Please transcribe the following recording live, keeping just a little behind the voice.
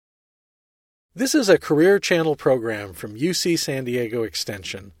This is a Career Channel program from UC San Diego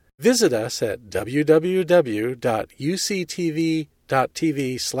Extension. Visit us at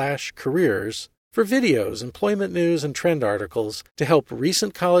www.uctv.tv/careers for videos, employment news, and trend articles to help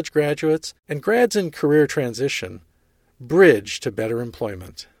recent college graduates and grads in career transition bridge to better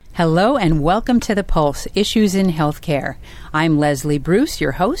employment. Hello and welcome to The Pulse, Issues in Healthcare. I'm Leslie Bruce,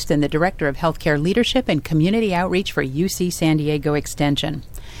 your host and the Director of Healthcare Leadership and Community Outreach for UC San Diego Extension.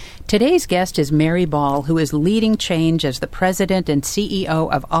 Today's guest is Mary Ball, who is leading change as the President and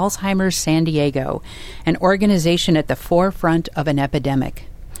CEO of Alzheimer's San Diego, an organization at the forefront of an epidemic.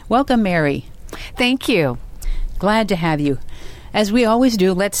 Welcome, Mary. Thank you. Glad to have you. As we always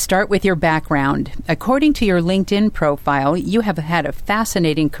do, let's start with your background. According to your LinkedIn profile, you have had a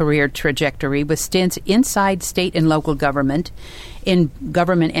fascinating career trajectory with stints inside state and local government, in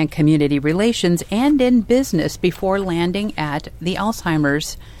government and community relations, and in business before landing at the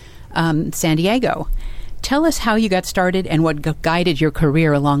Alzheimer's San Diego. Tell us how you got started and what guided your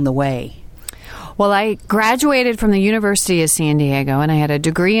career along the way. Well, I graduated from the University of San Diego, and I had a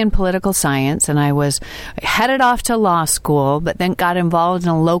degree in political science, and I was headed off to law school, but then got involved in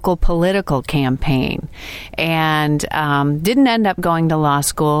a local political campaign and didn't end up going to law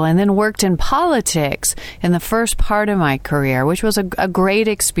school, and then worked in politics in the first part of my career, which was a great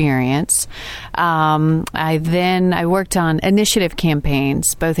experience. I worked on initiative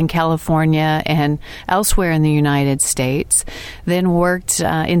campaigns, both in California and elsewhere in the United States, then worked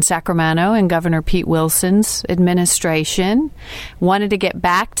in Sacramento in Governor Pete Wilson's administration, wanted to get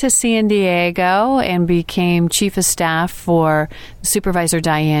back to San Diego and became chief of staff for Supervisor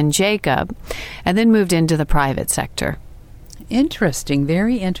Diane Jacob, and then moved into the private sector. Interesting,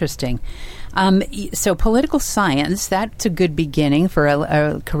 very interesting. So political science, that's a good beginning for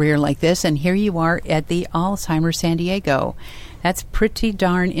a career like this, and here you are at the Alzheimer's San Diego. That's pretty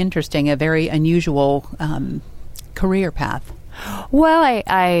darn interesting, a very unusual career path. Well,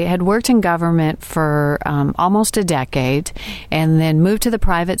 I had worked in government for almost a decade, and then moved to the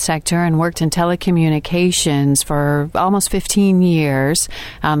private sector and worked in telecommunications for almost 15 years,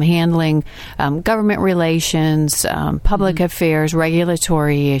 handling government relations, public affairs,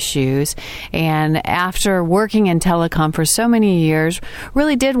 regulatory issues. And after working in telecom for so many years,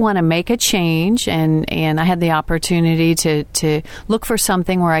 really did want to make a change, and I had the opportunity to look for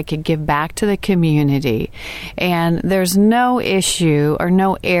something where I could give back to the community. And there's no issue or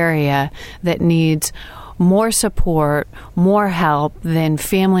no area that needs more support, more help than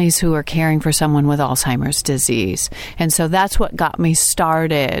families who are caring for someone with Alzheimer's disease. And so that's what got me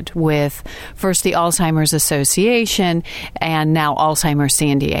started with first the Alzheimer's Association and now Alzheimer's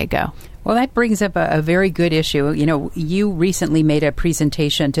San Diego. Well, that brings up a very good issue. You know, you recently made a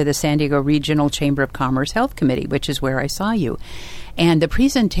presentation to the San Diego Regional Chamber of Commerce Health Committee, which is where I saw you. And the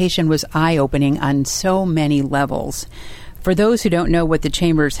presentation was eye-opening on so many levels. For those who don't know what the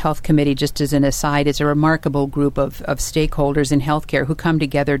Chamber's Health Committee, just as an aside, is a remarkable group of stakeholders in healthcare who come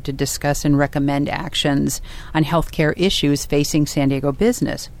together to discuss and recommend actions on healthcare issues facing San Diego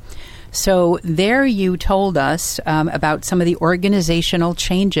business. So there you told us about some of the organizational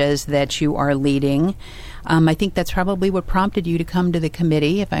changes that you are leading. I think that's probably what prompted you to come to the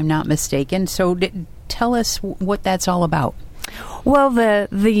committee, if I'm not mistaken. So tell us what that's all about. Well, the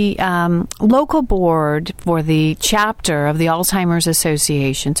local board for the chapter of the Alzheimer's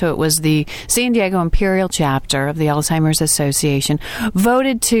Association, so it was the San Diego Imperial chapter of the Alzheimer's Association,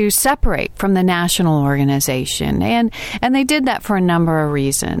 voted to separate from the national organization. And they did that for a number of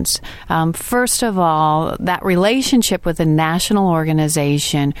reasons. First of all, that relationship with the national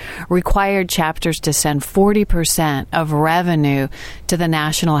organization required chapters to send 40% of revenue to the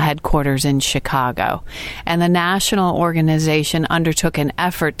national headquarters in Chicago. And the national organization undertook an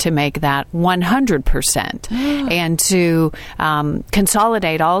effort to make that 100% and to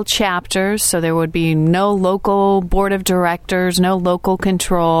consolidate all chapters so there would be no local board of directors, no local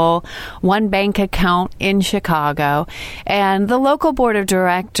control, one bank account in Chicago. And the local board of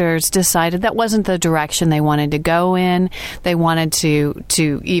directors decided that wasn't the direction they wanted to go in. They wanted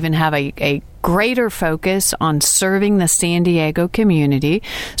to even have a greater focus on serving the San Diego community.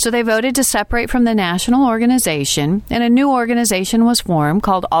 So they voted to separate from the national organization, and a new organization was formed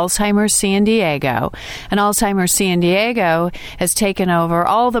called Alzheimer's San Diego. And Alzheimer's San Diego has taken over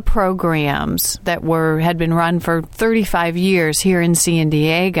all the programs that had been run for 35 years here in San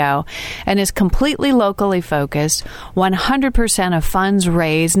Diego and is completely locally focused. 100% of funds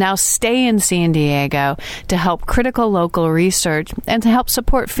raised now stay in San Diego to help critical local research and to help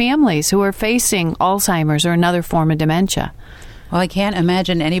support families who are facing Alzheimer's or another form of dementia. Well, I can't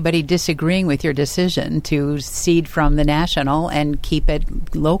imagine anybody disagreeing with your decision to cede from the national and keep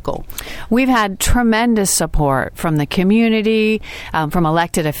it local. We've had tremendous support from the community, from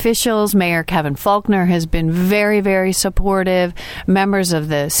elected officials. Mayor Kevin Faulkner has been very, very supportive. Members of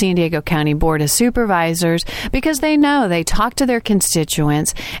the San Diego County Board of Supervisors, because they know, they talk to their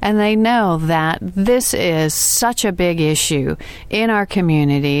constituents, and they know that this is such a big issue in our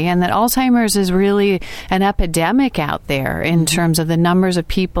community, and that Alzheimer's is really an epidemic out there in terms of the numbers of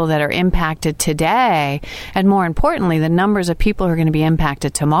people that are impacted today, and more importantly, the numbers of people who are going to be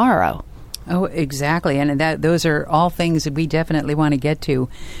impacted tomorrow. Oh, exactly. And those are all things that we definitely want to get to.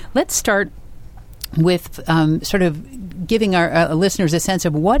 Let's start with sort of giving our listeners a sense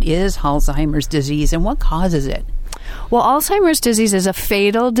of what is Alzheimer's disease and what causes it. Well, Alzheimer's disease is a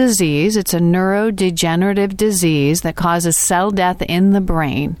fatal disease. It's a neurodegenerative disease that causes cell death in the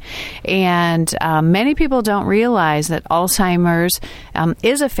brain. And many people don't realize that Alzheimer's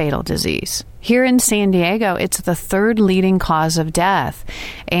is a fatal disease. Here in San Diego, it's the third leading cause of death.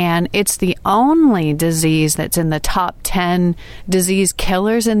 And it's the only disease that's in the top 10 disease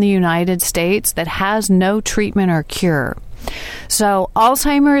killers in the United States that has no treatment or cure. So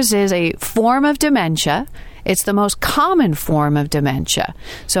Alzheimer's is a form of dementia. It's the most common form of dementia.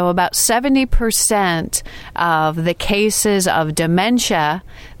 So about 70% of the cases of dementia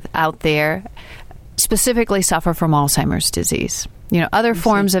out there specifically suffer from Alzheimer's disease. You know, other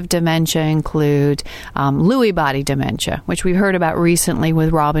forms of dementia include Lewy body dementia, which we heard about recently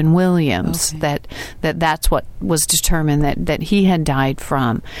with Robin Williams, that's what was determined that he had died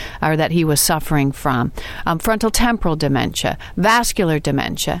from, or that he was suffering from. Frontal temporal dementia, vascular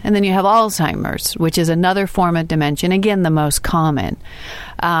dementia, and then you have Alzheimer's, which is another form of dementia, and again, the most common.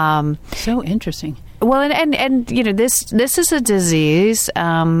 So interesting. Well, and you know, this is a disease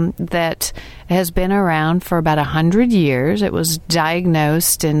that has been around for about 100 years. It was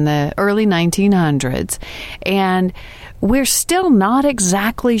diagnosed in the early 1900s, and we're still not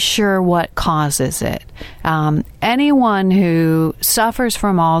exactly sure what causes it. Anyone who suffers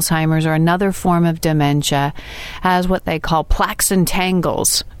from Alzheimer's or another form of dementia has what they call plaques and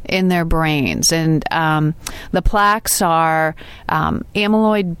tangles in their brains. And the plaques are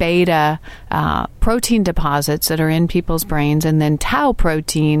amyloid beta protein deposits that are in people's brains, and then tau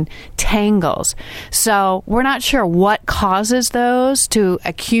protein tangles. So we're not sure what causes those to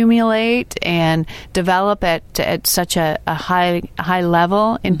accumulate and develop at such a high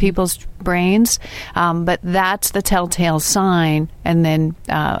level in people's brains, but that's the telltale sign and then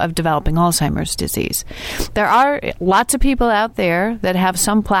of developing Alzheimer's disease. There are lots of people out there that have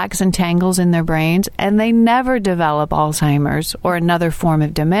some plaques and tangles in their brains, and they never develop Alzheimer's or another form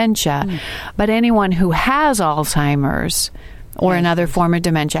of dementia. But anyone who has Alzheimer's or another form of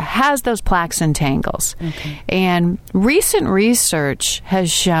dementia has those plaques and tangles. And recent research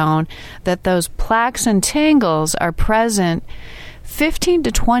has shown that those plaques and tangles are present 15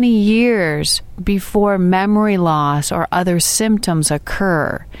 to 20 years before memory loss or other symptoms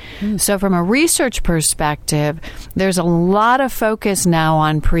occur. So from a research perspective, there's a lot of focus now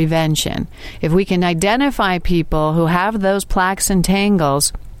on prevention. If we can identify people who have those plaques and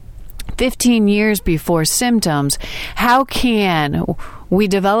tangles 15 years before symptoms, how can we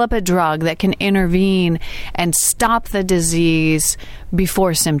develop a drug that can intervene and stop the disease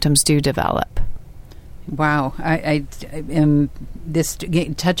before symptoms do develop? Wow. This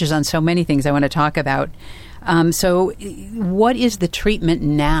touches on so many things I want to talk about. So what is the treatment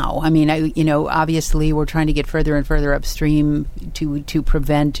now? I mean, obviously we're trying to get further and further upstream to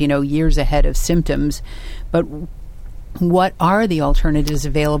prevent, years ahead of symptoms. But what are the alternatives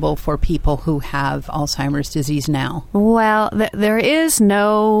available for people who have Alzheimer's disease now? Well, there is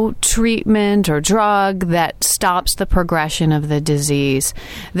no treatment or drug that stops the progression of the disease.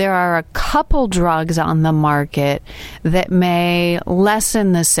 There are a couple drugs on the market that may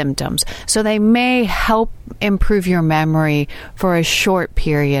lessen the symptoms. So they may help improve your memory for a short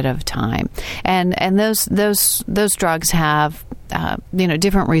period of time. And those drugs have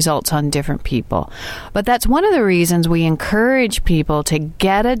different results on different people. But that's one of the reasons we encourage people to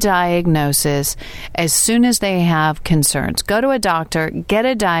get a diagnosis as soon as they have concerns. Go to a doctor, get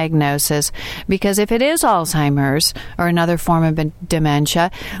a diagnosis, because if it is Alzheimer's or another form of dementia,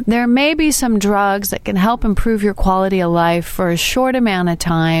 there may be some drugs that can help improve your quality of life for a short amount of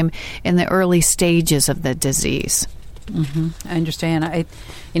time in the early stages of the disease. I understand.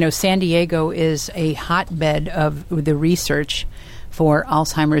 San Diego is a hotbed of the research for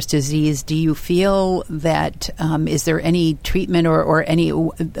Alzheimer's disease. Do you feel that is there any treatment or any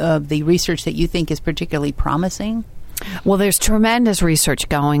of the research that you think is particularly promising? Well, there's tremendous research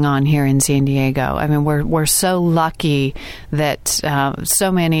going on here in San Diego. I mean, we're so lucky that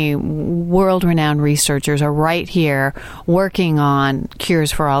so many world-renowned researchers are right here working on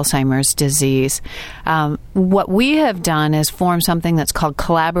cures for Alzheimer's disease. What we have done is form something that's called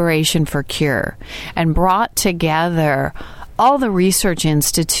Collaboration for Cure, and brought together all the research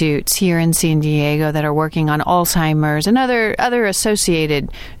institutes here in San Diego that are working on Alzheimer's and other associated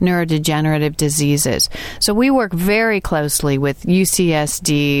neurodegenerative diseases. So we work very closely with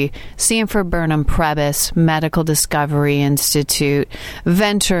UCSD, Sanford Burnham Prebys Medical Discovery Institute,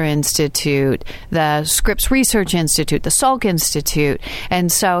 Venture Institute, the Scripps Research Institute, the Salk Institute.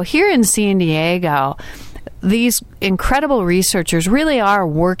 And so here in San Diego, these incredible researchers really are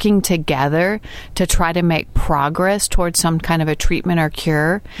working together to try to make progress towards some kind of a treatment or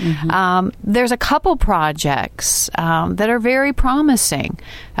cure. There's a couple projects that are very promising.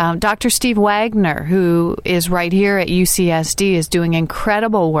 Dr. Steve Wagner, who is right here at UCSD, is doing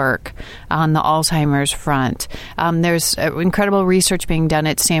incredible work on the Alzheimer's front. There's incredible research being done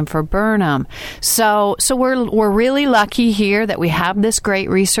at Sanford Burnham. So we're really lucky here that we have this great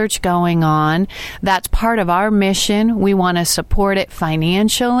research going on. That's part of our mission. We want to support it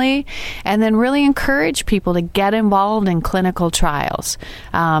financially and then really encourage people to get involved in clinical trials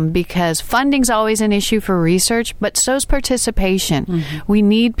because funding's always an issue for research, but so's participation. We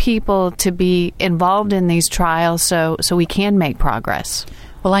need people to be involved in these trials so we can make progress.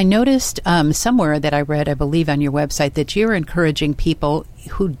 Well, I noticed somewhere that I read, I believe on your website, that you're encouraging people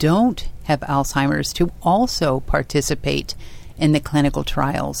who don't have Alzheimer's to also participate in the clinical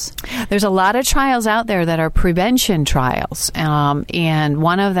trials. There's a lot of trials out there that are prevention trials, and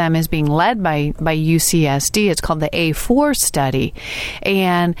one of them is being led by UCSD. It's called the A4 study,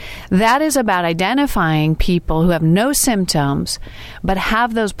 and that is about identifying people who have no symptoms but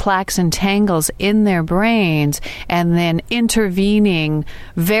have those plaques and tangles in their brains, and then intervening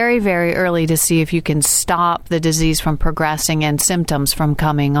very, very early to see if you can stop the disease from progressing and symptoms from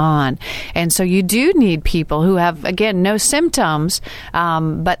coming on. And so you do need people who have, again, no symptoms,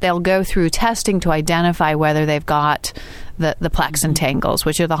 but they'll go through testing to identify whether they've got the plaques and tangles,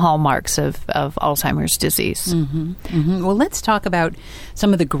 which are the hallmarks of Alzheimer's disease. Well, let's talk about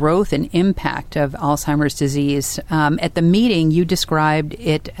some of the growth and impact of Alzheimer's disease. At the meeting, you described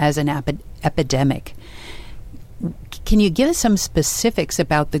it as an epidemic. Can you give us some specifics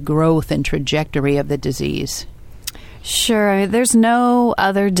about the growth and trajectory of the disease? Sure. There's no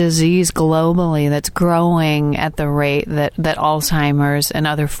other disease globally that's growing at the rate that Alzheimer's and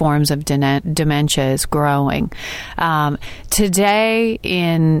other forms of dementia is growing. Today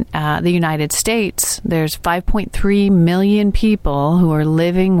in the United States, there's 5.3 million people who are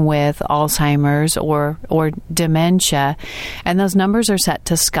living with Alzheimer's or dementia, and those numbers are set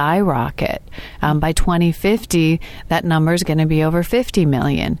to skyrocket. By 2050, that number is going to be over 50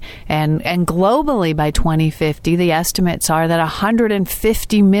 million. And globally by 2050, the estimates are that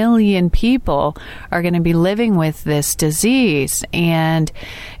 150 million people are going to be living with this disease. And,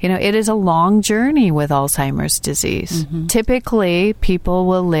 it is a long journey with Alzheimer's disease. Typically, people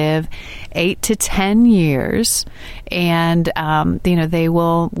will live 8 to 10 years, and, they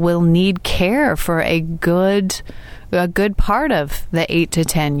will need care for a good part of the 8 to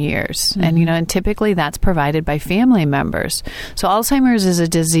 10 years. And typically that's provided by family members. So Alzheimer's is a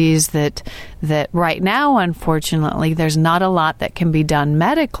disease that right now, unfortunately, there's not a lot that can be done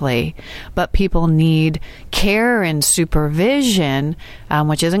medically, but people need care and supervision,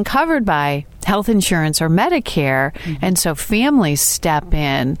 which isn't covered by health insurance or Medicare. And so families step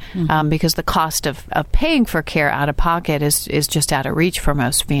in because the cost of paying for care out of pocket is just out of reach for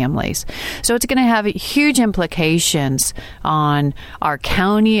most families. So it's going to have huge implications on our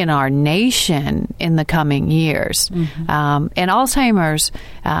county and our nation in the coming years. And Alzheimer's,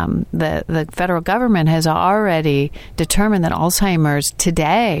 the federal government has already determined that Alzheimer's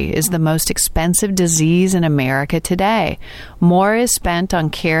today is the most expensive disease in America today. More is spent on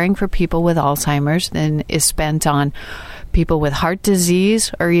caring for people with Alzheimer's than is spent on people with heart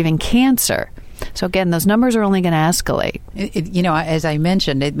disease or even cancer. So again, those numbers are only going to escalate. As I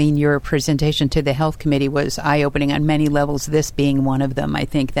mentioned, your presentation to the health committee was eye-opening on many levels, this being one of them. I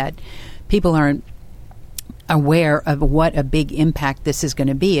think that people aren't aware of what a big impact this is going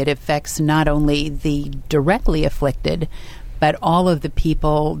to be. It affects not only the directly afflicted, but all of the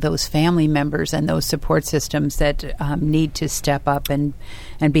people, those family members and those support systems that need to step up and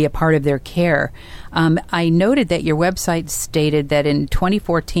be a part of their care. I noted that your website stated that in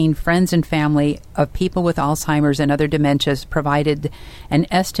 2014, friends and family of people with Alzheimer's and other dementias provided an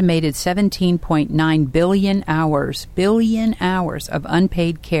estimated 17.9 billion hours of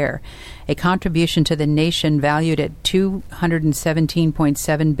unpaid care, a contribution to the nation valued at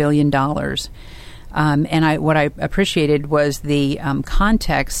 $217.7 billion. And what I appreciated was the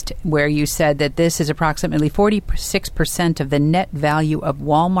context where you said that this is approximately 46% of the net value of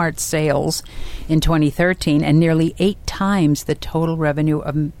Walmart sales in 2013 and nearly 8 times the total revenue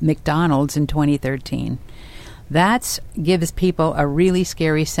of McDonald's in 2013. That gives people a really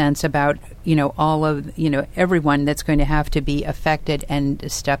scary sense about, all of, everyone that's going to have to be affected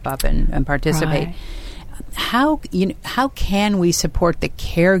and step up and participate. Right. How can we support the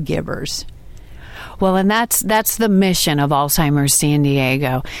caregivers? Well, and that's the mission of Alzheimer's San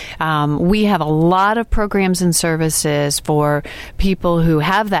Diego. We have a lot of programs and services for people who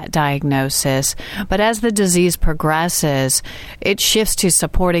have that diagnosis, but as the disease progresses, it shifts to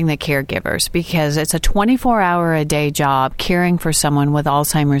supporting the caregivers because it's a 24-hour-a-day job caring for someone with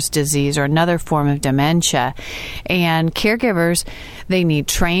Alzheimer's disease or another form of dementia. And caregivers, they need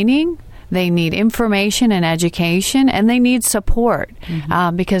training, they need information and education, and they need support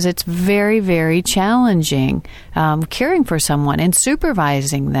because it's very, very challenging caring for someone and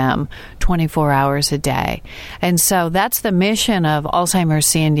supervising them 24 hours a day. And so that's the mission of Alzheimer's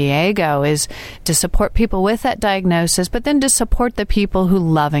San Diego, is to support people with that diagnosis, but then to support the people who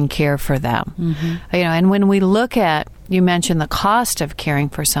love and care for them. And when we look at, you mentioned the cost of caring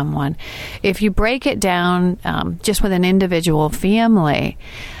for someone. If you break it down just with an individual family,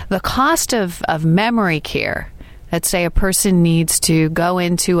 the cost of memory care, let's say a person needs to go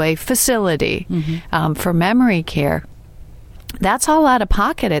into a facility for memory care, that's all out of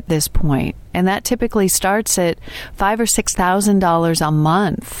pocket at this point. And that typically starts at $5,000 or $6,000 a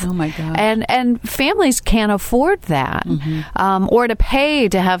month. Oh my God! And families can't afford that, or to pay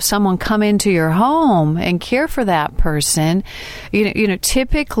to have someone come into your home and care for that person.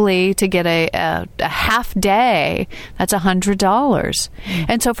 Typically to get a half day, that's $100.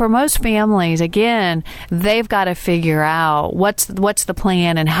 And so for most families, again, they've got to figure out what's the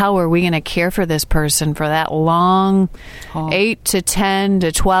plan and how are we going to care for this person for that long 8 to 10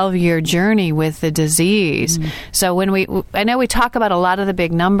 to 12 year journey with the disease. So I know we talk about a lot of the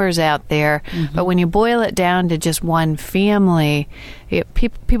big numbers out there, but when you boil it down to just one family,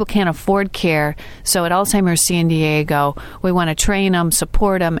 people can't afford care. So at Alzheimer's San Diego, we want to train them,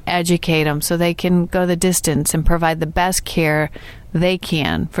 support them, educate them so they can go the distance and provide the best care they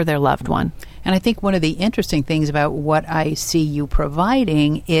can for their loved one. And I think one of the interesting things about what I see you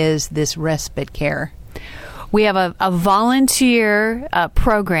providing is this respite care. We have a volunteer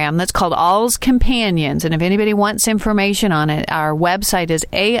program that's called Alz Companions. And if anybody wants information on it, our website is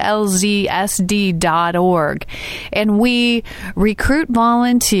alzsd.org. And we recruit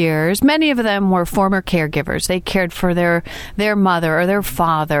volunteers. Many of them were former caregivers. They cared for their mother or their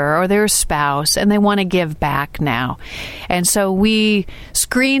father or their spouse, and they want to give back now. And so we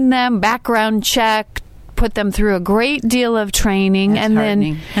screen them, background check, put them through a great deal of training. That's and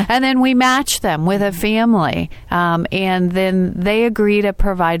heartening. then we match them with a family, and then they agree to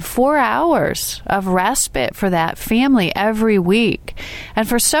provide 4 hours of respite for that family every week. And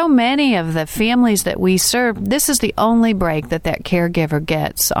for so many of the families that we serve, this is the only break that caregiver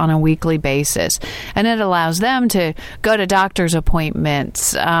gets on a weekly basis, and it allows them to go to doctor's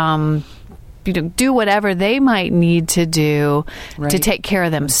appointments, do whatever they might need to do to take care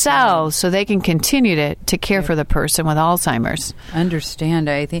of themselves so they can continue to care for the person with Alzheimer's. Understand.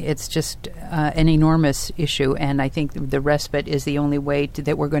 I think it's just an enormous issue, and I think the respite is the only way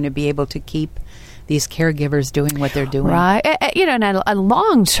that we're going to be able to keep these caregivers doing what they're doing. Right. And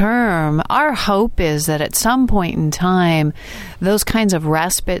long term, our hope is that at some point in time, those kinds of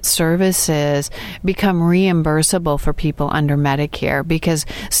respite services become reimbursable for people under Medicare, because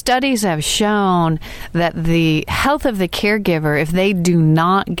studies have shown that the health of the caregiver, if they do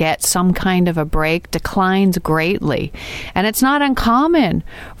not get some kind of a break, declines greatly. And it's not uncommon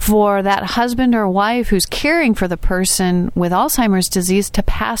for that husband or wife who's caring for the person with Alzheimer's disease to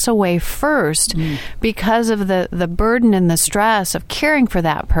pass away first because of the burden and the stress of caring for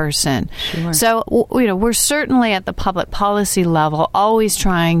that person. Sure. So, we're certainly at the public policy level, always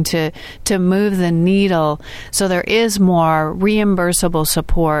trying to move the needle so there is more reimbursable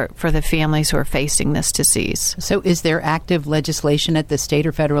support for the families who are facing this disease. So is there active legislation at the state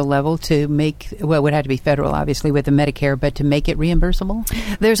or federal level to make, well, it would have to be federal, obviously, with the Medicare, but to make it reimbursable?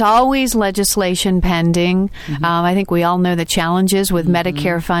 There's always legislation pending. I think we all know the challenges with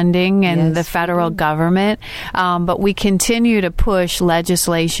Medicare funding and the federal government, but we continue to push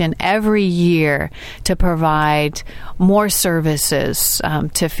legislation every year to provide more services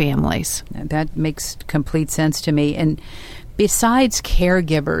to families. That makes complete sense to me. And besides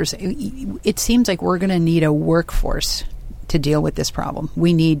caregivers, it seems like we're going to need a workforce to deal with this problem.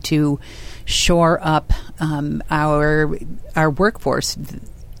 We need to shore up our workforce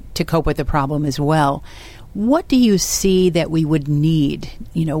to cope with the problem as well. What do you see that we would need?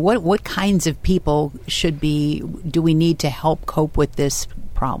 You know, what kinds of people do we need to help cope with this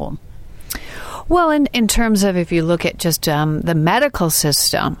problem? Well, in terms of, if you look at just the medical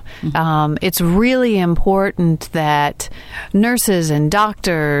system, it's really important that nurses and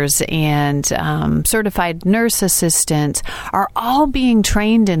doctors and certified nurse assistants are all being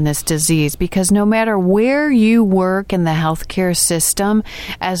trained in this disease, because no matter where you work in the healthcare system,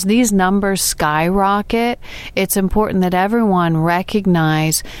 as these numbers skyrocket, it's important that everyone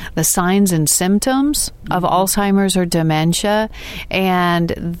recognize the signs and symptoms of Alzheimer's or dementia, and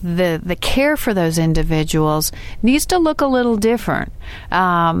the care for those individuals needs to look a little different.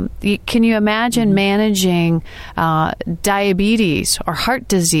 Can you imagine managing diabetes or heart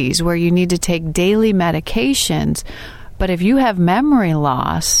disease where you need to take daily medications, but if you have memory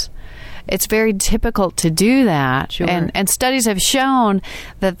loss, it's very difficult to do that. Sure. And studies have shown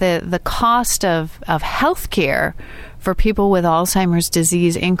that the cost of health care for people with Alzheimer's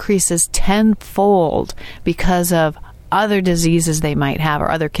disease increases tenfold because of other diseases they might have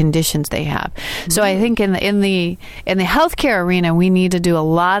or other conditions they have. So I think in the healthcare arena, we need to do a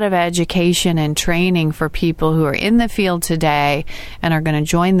lot of education and training for people who are in the field today and are going to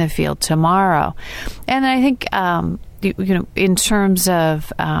join the field tomorrow. And I think in terms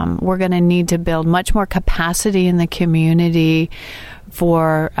of we're going to need to build much more capacity in the community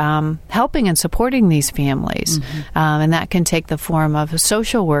for helping and supporting these families. And that can take the form of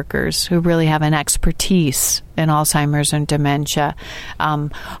social workers who really have an expertise in Alzheimer's and dementia,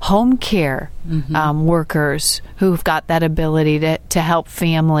 home care workers who've got that ability to help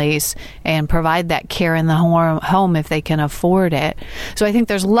families and provide that care in the home if they can afford it. So I think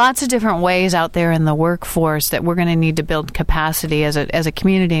there's lots of different ways out there in the workforce that we're going to need to build capacity as a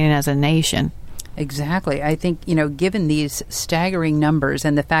community and as a nation. Exactly. I think, given these staggering numbers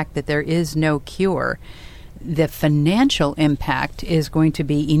and the fact that there is no cure, the financial impact is going to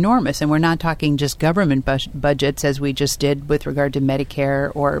be enormous. And we're not talking just government budgets, as we just did with regard to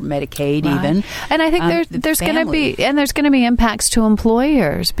Medicare or Medicaid, even. And I think there's going to be impacts to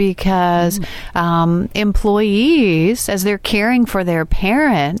employers, because employees, as they're caring for their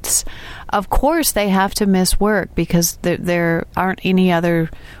parents, of course they have to miss work because there aren't any other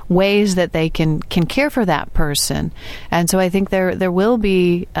ways that they can care for that person. And so I think there will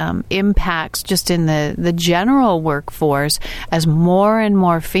be impacts just in the general workforce as more and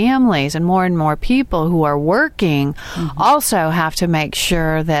more families and more people who are working also have to make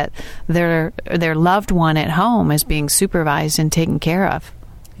sure that their loved one at home is being supervised and taken care of.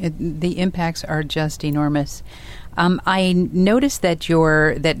 The impacts are just enormous. I noticed that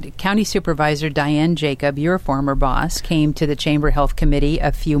that County Supervisor Diane Jacob, your former boss, came to the Chamber Health Committee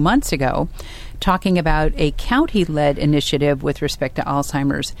a few months ago talking about a county-led initiative with respect to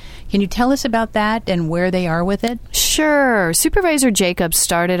Alzheimer's. Can you tell us about that and where they are with it? Sure. Supervisor Jacobs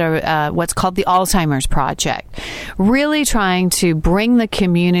started what's called the Alzheimer's Project, really trying to bring the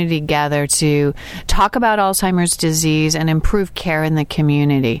community together to talk about Alzheimer's disease and improve care in the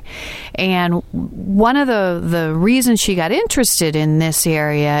community. And one of the reasons she got interested in this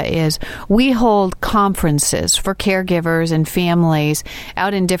area is we hold conferences for caregivers and families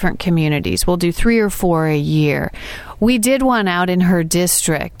out in different communities. We'll do 3 or 4 a year. We did one out in her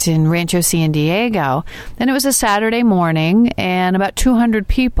district in Rancho San Diego, and it was a Saturday morning, and about 200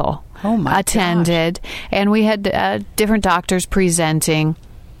 people attended. Gosh. And we had different doctors presenting.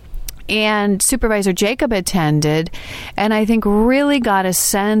 And Supervisor Jacob attended, and I think really got a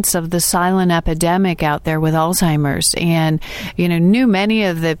sense of the silent epidemic out there with Alzheimer's, and knew many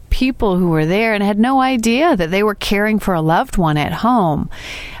of the people who were there and had no idea that they were caring for a loved one at home.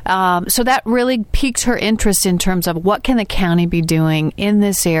 So that really piqued her interest in terms of what can the county be doing in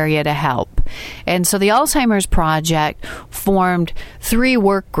this area to help. And so the Alzheimer's Project formed 3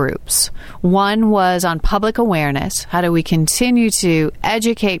 work groups. One was on public awareness. How do we continue to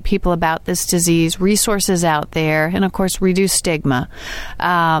educate people about this disease, resources out there, and of course reduce stigma.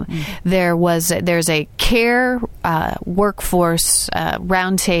 There's a care workforce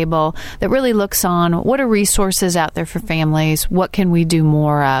roundtable that really looks on what are resources out there for families, what can we do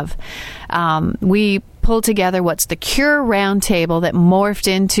more of. We pulled together what's the Cure Roundtable that morphed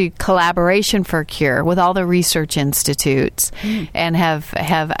into Collaboration for Cure with all the research institutes and have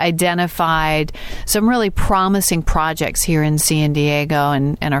identified some really promising projects here in San Diego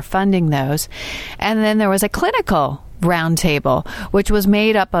and are funding those. And then there was a clinical roundtable, which was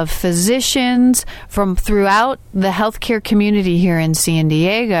made up of physicians from throughout the healthcare community here in San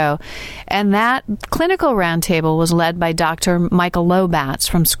Diego. And that clinical roundtable was led by Dr. Michael Lobatz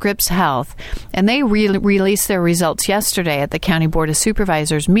from Scripps Health. And they released their results yesterday at the County Board of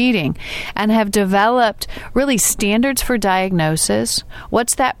Supervisors meeting and have developed really standards for diagnosis.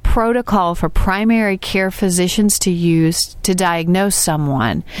 What's that protocol for primary care physicians to use to diagnose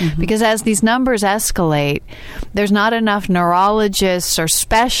someone? Because as these numbers escalate, there's not enough neurologists or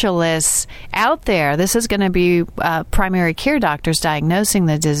specialists out there. This is going to be primary care doctors diagnosing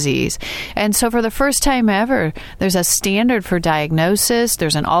the disease. And so for the first time ever, there's a standard for diagnosis,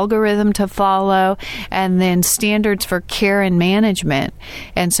 there's an algorithm to follow, and then standards for care and management.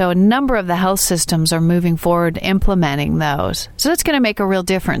 And so a number of the health systems are moving forward implementing those. So that's going to make a real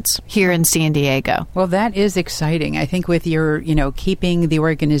difference here in San Diego. Well, that is exciting. I think with your, keeping the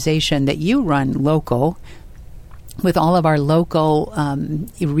organization that you run local, with all of our local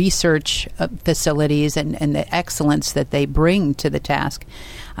research facilities and the excellence that they bring to the task,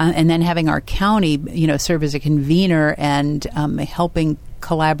 and then having our county, serve as a convener and helping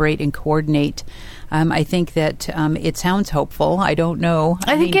collaborate and coordinate. I think that it sounds hopeful. I don't know.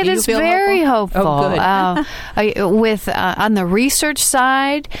 I think it is very hopeful. Oh, good. With on the research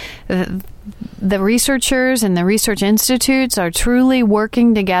side, the researchers and the research institutes are truly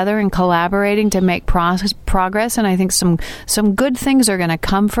working together and collaborating to make progress, and I think some good things are going to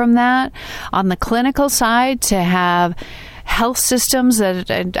come from that. On the clinical side, to have health systems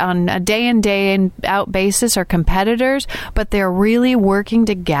that on a day in, day out basis are competitors, but they're really working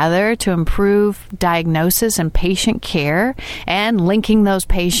together to improve diagnosis and patient care and linking those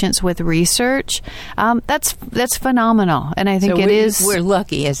patients with research. That's phenomenal. And I think we're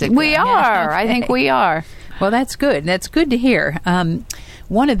lucky as it we are. I think we are. Well, that's good. That's good to hear.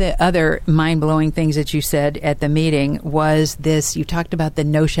 One of the other mind-blowing things that you said at the meeting was this. You talked about the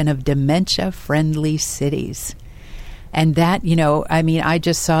notion of dementia-friendly cities. And that, I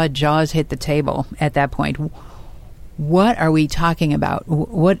just saw jaws hit the table at that point. What are we talking about?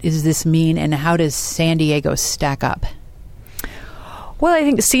 What does this mean, and how does San Diego stack up? Well, I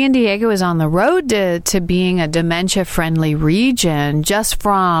think San Diego is on the road to being a dementia-friendly region just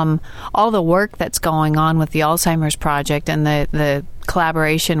from all the work that's going on with the Alzheimer's Project and the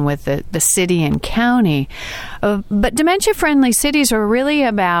collaboration with the city and county. But dementia-friendly cities are really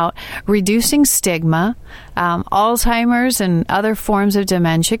about reducing stigma. Alzheimer's and other forms of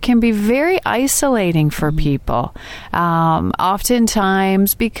dementia can be very isolating for people,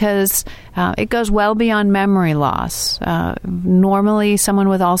 oftentimes because it goes well beyond memory loss. Normally, someone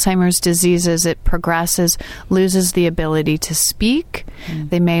with Alzheimer's disease, as it progresses, loses the ability to speak.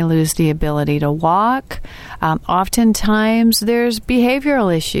 They may lose the ability to walk. Oftentimes, there's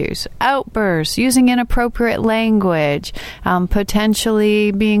behavioral issues, outbursts, using inappropriate language,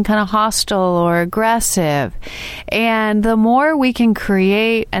 potentially being kind of hostile or aggressive. And the more we can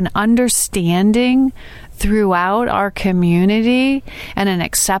create an understanding throughout our community and an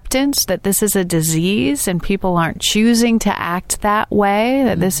acceptance that this is a disease and people aren't choosing to act that way,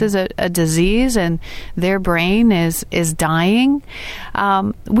 that this is a disease and their brain is dying.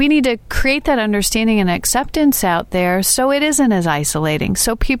 We need to create that understanding and acceptance out there so it isn't as isolating.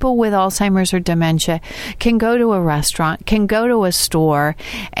 So people with Alzheimer's or dementia can go to a restaurant, can go to a store,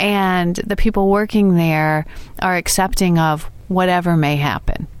 and the people working there are accepting of whatever may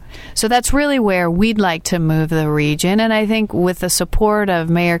happen. So that's really where we'd like to move the region. And I think with the support of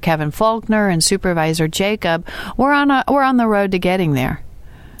Mayor Kevin Faulkner and Supervisor Jacob, we're on the road to getting there.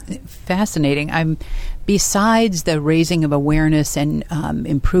 Fascinating. Besides the raising of awareness and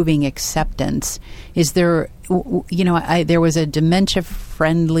improving acceptance, is there, there was a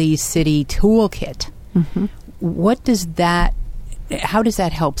dementia-friendly city toolkit. Mm-hmm. How does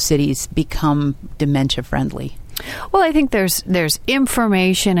that help cities become dementia-friendly? Well, I think there's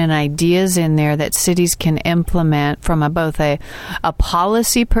information and ideas in there that cities can implement from both a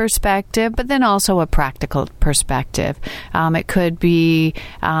policy perspective, but then also a practical perspective. It could be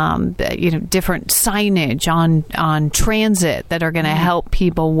different signage on transit that are going to help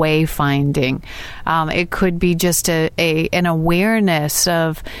people wayfinding. It could be just an awareness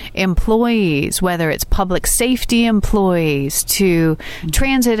of employees, whether it's public safety employees to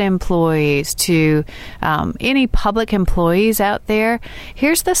transit employees to any public employees out there.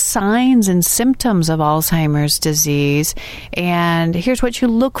 Here's the signs and symptoms of Alzheimer's disease, and here's what you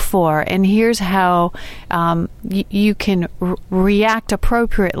look for, and here's how you can react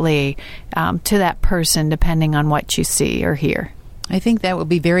appropriately to that person depending on what you see or hear. I think that would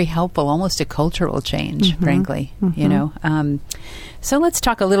be very helpful, almost a cultural change, frankly, So let's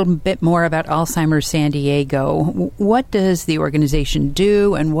talk a little bit more about Alzheimer's San Diego. What does the organization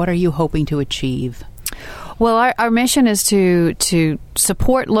do, and what are you hoping to achieve? Well, our mission is to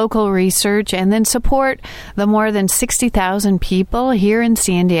support local research and then support the more than 60,000 people here in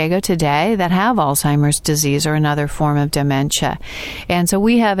San Diego today that have Alzheimer's disease or another form of dementia. And so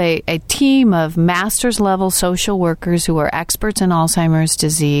we have a team of master's level social workers who are experts in Alzheimer's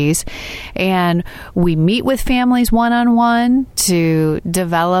disease. And we meet with families one-on-one to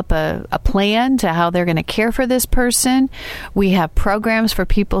develop a plan to how they're going to care for this person. We have programs for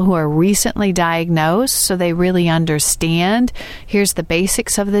people who are recently diagnosed so they really understand. Here's the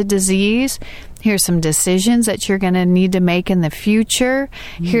basics of the disease. Here's some decisions that you're going to need to make in the future.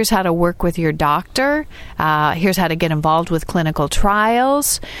 Here's how to work with your doctor. Here's how to get involved with clinical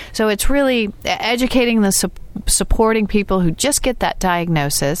trials. So it's really educating supporting people who just get that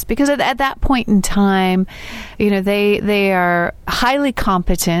diagnosis, because at that point in time, they are highly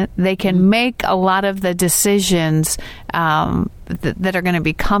competent. They can make a lot of the decisions that are going to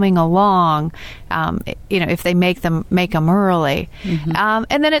be coming along, if they make them early.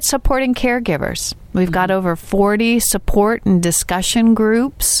 And then it's supporting caregivers. We've got over 40 support and discussion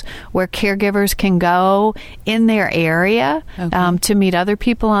groups where caregivers can go in their area to meet other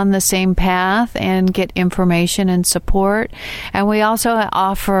people on the same path and get information and support. And we also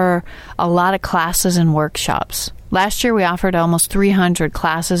offer a lot of classes and workshops. Last year, we offered almost 300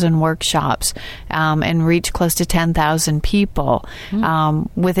 classes and workshops and reached close to 10,000 people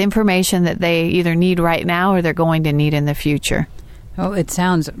with information that they either need right now or they're going to need in the future. Oh, it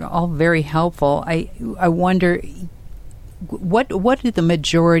sounds all very helpful. I wonder, what do the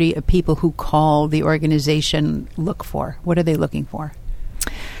majority of people who call the organization look for? What are they looking for?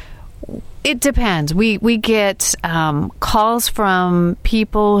 It depends. We get calls from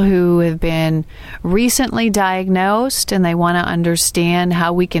people who have been recently diagnosed and they want to understand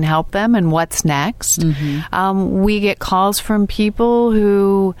how we can help them and what's next. We get calls from people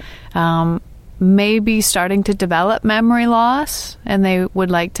who may be starting to develop memory loss and they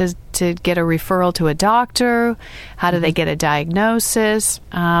would like to get a referral to a doctor. How do they get a diagnosis?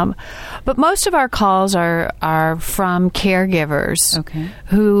 But most of our calls are from caregivers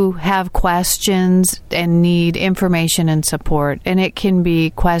who have questions and need information and support. And it can be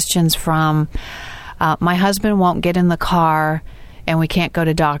questions from, my husband won't get in the car and we can't go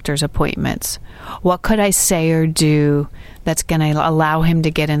to doctor's appointments. What could I say or do that's going to allow him to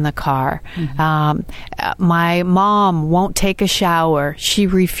get in the car? My mom won't take a shower. She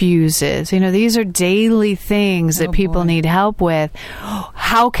refuses. These are daily things that people need help with.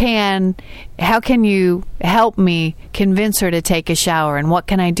 How can you help me convince her to take a shower, and what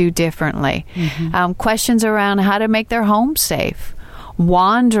can I do differently? Questions around how to make their home safe.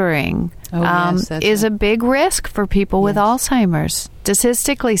 Wandering is a big risk for people with Alzheimer's.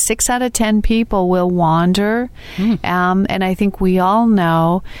 Statistically, 6 out of 10 people will wander. And I think we all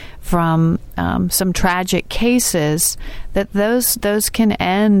know from some tragic cases that those can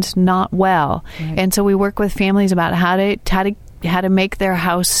end not well. And so we work with families about how to make their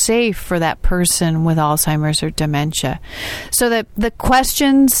house safe for that person with Alzheimer's or dementia. So that the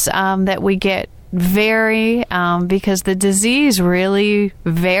questions that we get vary because the disease really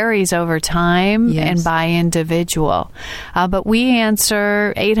varies over time and by individual. But we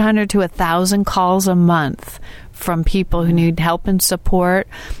answer 800 to 1,000 calls a month from people who need help and support.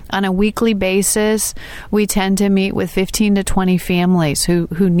 On a weekly basis, we tend to meet with 15 to 20 families who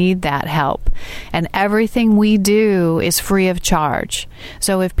need that help. And everything we do is free of charge.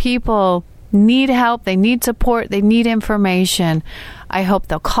 So if people need help, they need support, they need information, I hope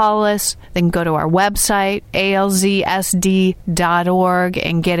they'll call us. They can go to our website, alzsd.org,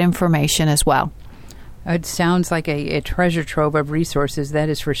 and get information as well. It sounds like a treasure trove of resources, that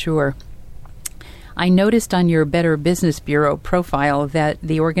is for sure. I noticed on your Better Business Bureau profile that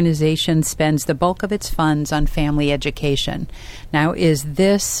the organization spends the bulk of its funds on family education. Now, is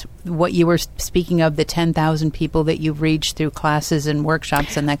this what you were speaking of, the 10,000 people that you've reached through classes and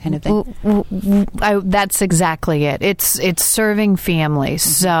workshops and that kind of thing? That's exactly it. It's serving families.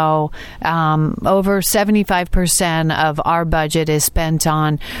 So over 75% of our budget is spent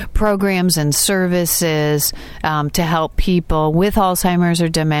on programs and services to help people with Alzheimer's or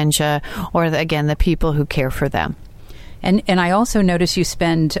dementia, or again, the people who care for them. And I also notice you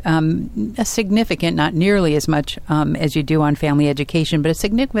spend a significant, not nearly as much as you do on family education, but a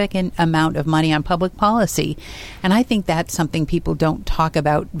significant amount of money on public policy. And I think that's something people don't talk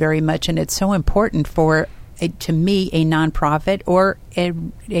about very much, and it's so important for, to me, a nonprofit or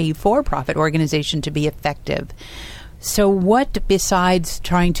a for-profit organization to be effective. So what, besides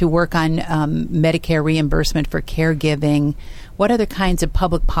trying to work on Medicare reimbursement for caregiving, what other kinds of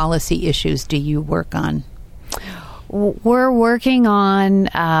public policy issues do you work on? We're working on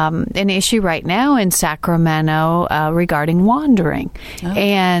an issue right now in Sacramento regarding wandering. Oh.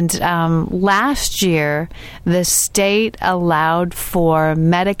 And last year, the state allowed for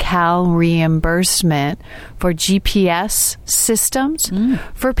Medi-Cal reimbursement for GPS systems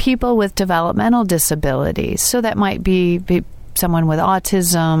for people with developmental disabilities. So that might be someone with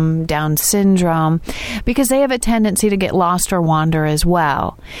autism, Down syndrome, because they have a tendency to get lost or wander as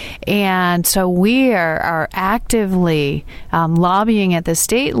well. And so we are actively lobbying at the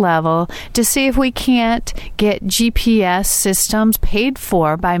state level to see if we can't get GPS systems paid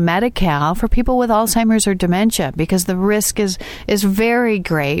for by Medi-Cal for people with Alzheimer's or dementia, because the risk is very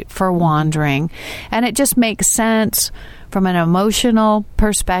great for wandering. And it just makes sense from an emotional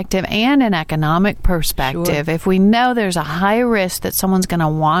perspective and an economic perspective. Sure. If we know there's a high risk that someone's going to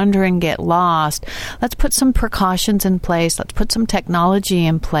wander and get lost, let's put some precautions in place. Let's put some technology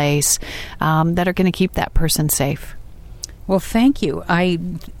in place that are going to keep that person safe. Well, thank you. I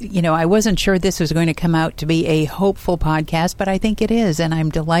wasn't sure this was going to come out to be a hopeful podcast, but I think it is, and I'm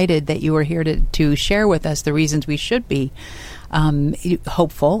delighted that you were here to share with us the reasons we should be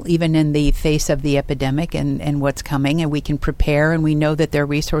hopeful, even in the face of the epidemic and what's coming, and we can prepare, and we know that there are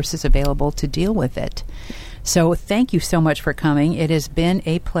resources available to deal with it. So thank you so much for coming. It has been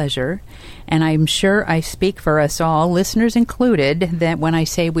a pleasure, and I'm sure I speak for us all, listeners included, that when I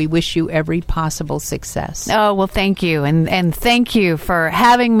say we wish you every possible success. Oh, well, thank you, and thank you for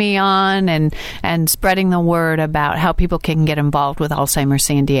having me on and spreading the word about how people can get involved with Alzheimer's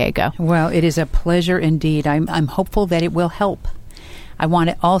San Diego. Well, it is a pleasure indeed. I'm hopeful that it will help. I want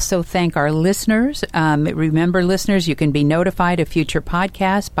to also thank our listeners. Remember, listeners, you can be notified of future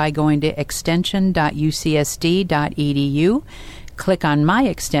podcasts by going to extension.ucsd.edu. Click on My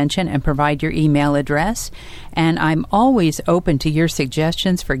Extension and provide your email address. And I'm always open to your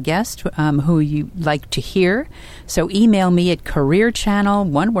suggestions for guests who you'd like to hear. So email me at careerchannel,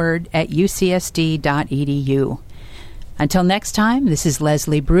 one word, @ucsd.edu. Until next time, this is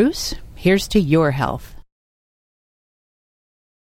Leslie Bruce. Here's to your health.